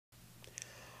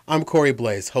I'm Corey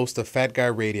Blaze, host of Fat Guy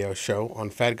Radio Show on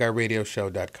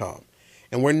FatGuyRadioShow.com,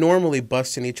 and we're normally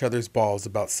busting each other's balls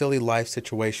about silly life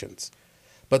situations,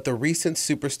 but the recent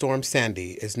Superstorm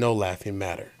Sandy is no laughing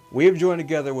matter. We have joined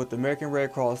together with the American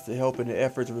Red Cross to help in the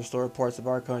effort to restore parts of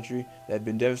our country that have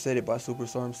been devastated by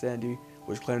Superstorm Sandy,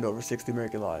 which claimed over 60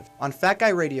 American lives. On Fat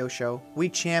Guy Radio Show, we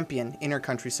champion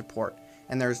inter-country support,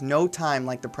 and there is no time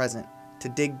like the present to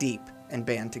dig deep and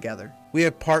band together. We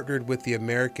have partnered with the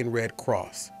American Red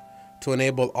Cross to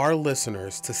enable our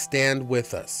listeners to stand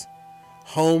with us.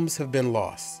 Homes have been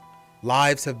lost.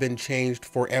 Lives have been changed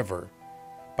forever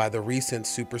by the recent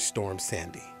Superstorm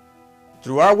Sandy.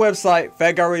 Through our website,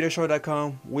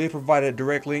 FatGuyRadioShow.com, we have provided a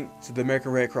direct link to the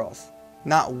American Red Cross.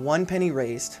 Not one penny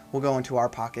raised will go into our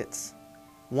pockets.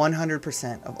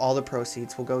 100% of all the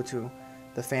proceeds will go to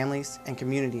the families and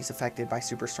communities affected by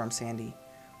Superstorm Sandy.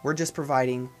 We're just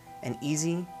providing an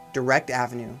easy, direct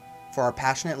avenue for our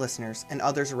passionate listeners and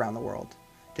others around the world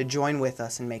to join with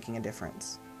us in making a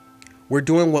difference. We're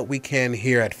doing what we can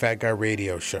here at Fat Guy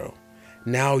Radio Show.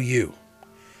 Now you.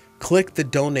 Click the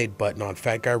donate button on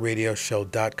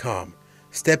FatGuyRadioShow.com.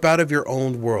 Step out of your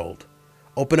own world.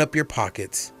 Open up your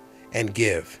pockets and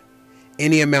give.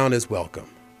 Any amount is welcome.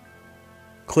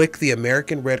 Click the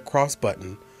American Red Cross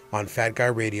button on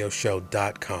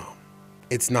FatGuyRadioShow.com.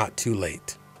 It's not too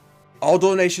late. All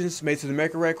donations made to the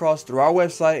American Red Cross through our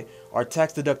website are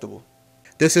tax deductible.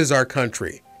 This is our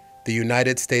country, the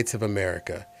United States of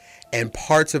America, and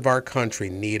parts of our country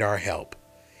need our help.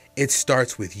 It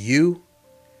starts with you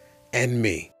and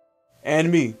me.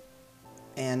 And me.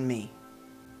 And me.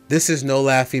 This is no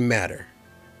laughing matter,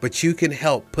 but you can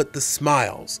help put the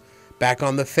smiles back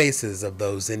on the faces of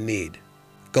those in need.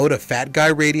 Go to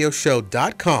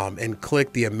FatGuyRadioShow.com and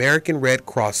click the American Red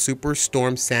Cross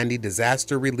Superstorm Sandy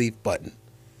Disaster Relief button.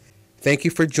 Thank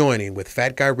you for joining with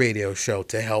Fat Guy Radio Show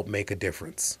to help make a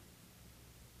difference.